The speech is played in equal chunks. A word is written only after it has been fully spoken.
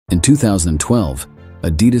In 2012,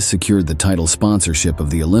 Adidas secured the title sponsorship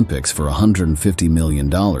of the Olympics for $150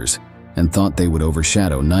 million and thought they would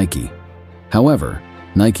overshadow Nike. However,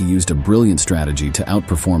 Nike used a brilliant strategy to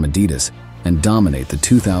outperform Adidas and dominate the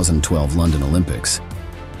 2012 London Olympics.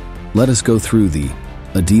 Let us go through the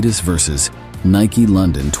Adidas versus Nike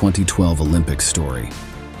London 2012 Olympics story.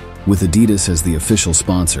 With Adidas as the official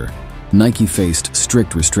sponsor, Nike faced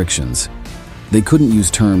strict restrictions. They couldn't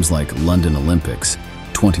use terms like London Olympics,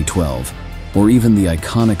 2012, or even the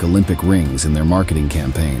iconic Olympic rings in their marketing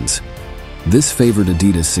campaigns. This favored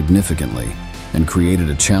Adidas significantly and created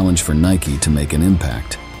a challenge for Nike to make an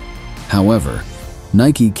impact. However,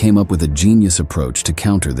 Nike came up with a genius approach to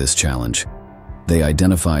counter this challenge. They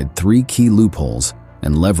identified 3 key loopholes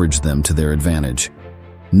and leveraged them to their advantage.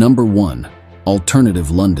 Number 1.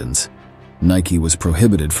 Alternative Londons. Nike was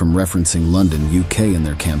prohibited from referencing London, UK in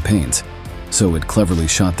their campaigns, so it cleverly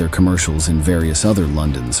shot their commercials in various other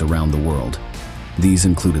Londons around the world. These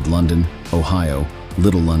included London, Ohio,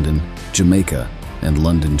 Little London, Jamaica, and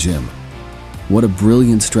London Gym. What a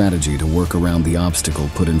brilliant strategy to work around the obstacle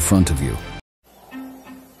put in front of you.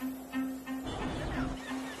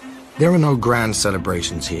 There are no grand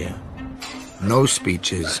celebrations here. No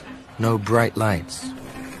speeches, no bright lights.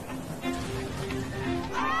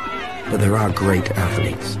 But there are great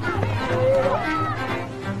athletes.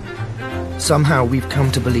 Somehow we've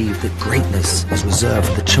come to believe that greatness is reserved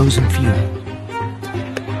for the chosen few,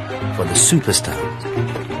 for the superstars.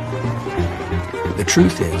 The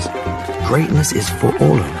truth is, greatness is for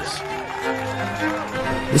all of us.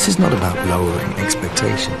 This is not about lowering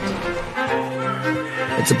expectations.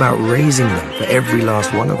 It's about raising them for every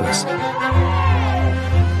last one of us.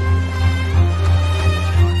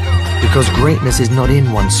 Because greatness is not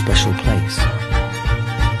in one special place.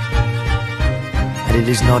 And it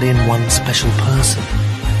is not in one special person.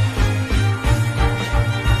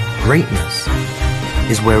 Greatness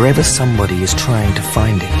is wherever somebody is trying to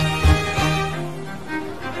find it.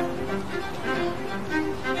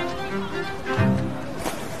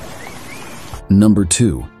 Number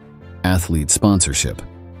 2. Athlete sponsorship.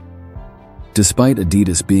 Despite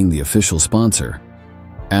Adidas being the official sponsor,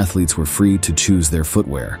 athletes were free to choose their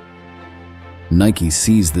footwear. Nike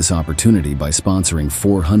seized this opportunity by sponsoring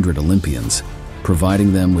 400 Olympians,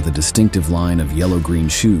 providing them with a distinctive line of yellow-green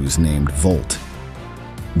shoes named Volt.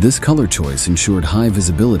 This color choice ensured high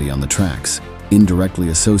visibility on the tracks, indirectly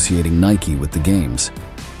associating Nike with the games.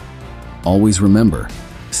 Always remember,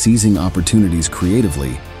 seizing opportunities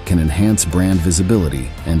creatively can enhance brand visibility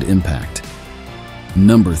and impact.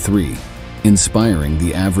 Number 3. Inspiring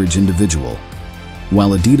the average individual.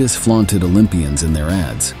 While Adidas flaunted Olympians in their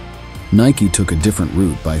ads, Nike took a different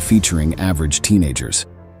route by featuring average teenagers.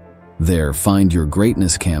 Their Find Your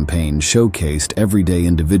Greatness campaign showcased everyday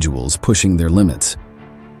individuals pushing their limits.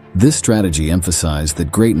 This strategy emphasized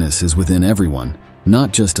that greatness is within everyone,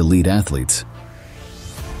 not just elite athletes.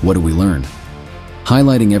 What do we learn?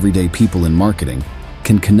 Highlighting everyday people in marketing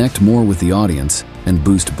can connect more with the audience and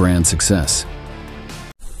boost brand success.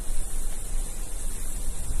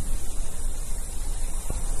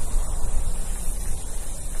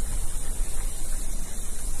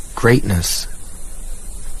 Greatness,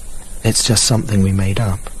 it's just something we made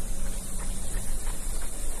up.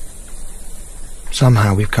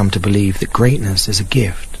 Somehow we've come to believe that greatness is a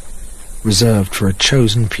gift reserved for a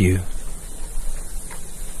chosen few,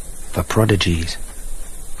 for prodigies,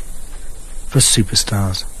 for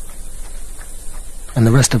superstars, and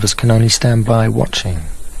the rest of us can only stand by watching.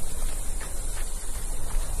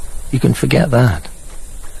 You can forget that.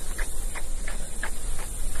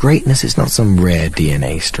 Greatness is not some rare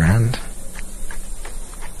DNA strand.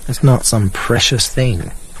 It's not some precious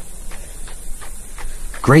thing.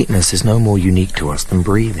 Greatness is no more unique to us than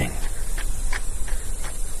breathing.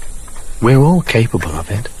 We're all capable of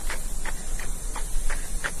it.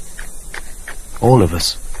 All of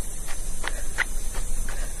us.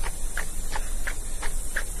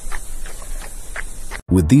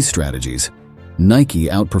 With these strategies, Nike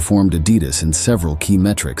outperformed Adidas in several key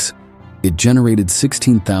metrics. It generated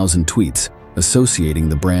 16,000 tweets associating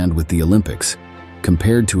the brand with the Olympics,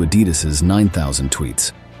 compared to Adidas's 9,000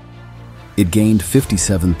 tweets. It gained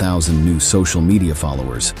 57,000 new social media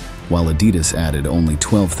followers, while Adidas added only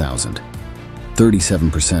 12,000.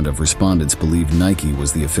 37% of respondents believed Nike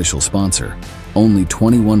was the official sponsor. Only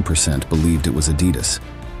 21% believed it was Adidas.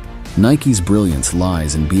 Nike's brilliance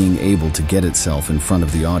lies in being able to get itself in front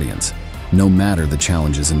of the audience, no matter the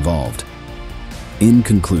challenges involved. In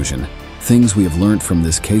conclusion, things we have learned from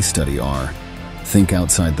this case study are: think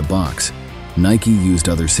outside the box. Nike used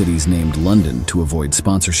other cities named London to avoid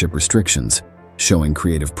sponsorship restrictions, showing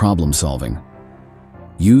creative problem solving.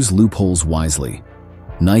 Use loopholes wisely.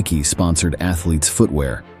 Nike sponsored athletes'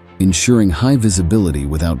 footwear, ensuring high visibility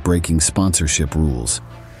without breaking sponsorship rules.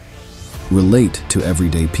 Relate to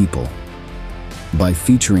everyday people. By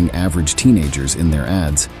featuring average teenagers in their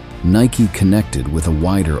ads, Nike connected with a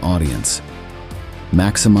wider audience.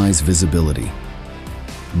 Maximize visibility.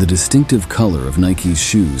 The distinctive color of Nike's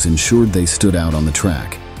shoes ensured they stood out on the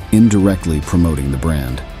track, indirectly promoting the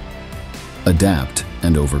brand. Adapt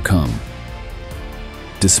and overcome.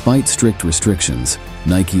 Despite strict restrictions,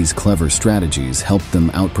 Nike's clever strategies helped them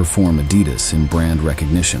outperform Adidas in brand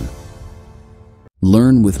recognition.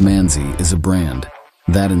 Learn with Manzi is a brand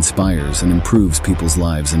that inspires and improves people's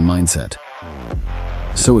lives and mindset.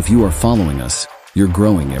 So if you are following us, you're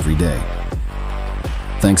growing every day.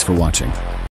 Thanks for watching.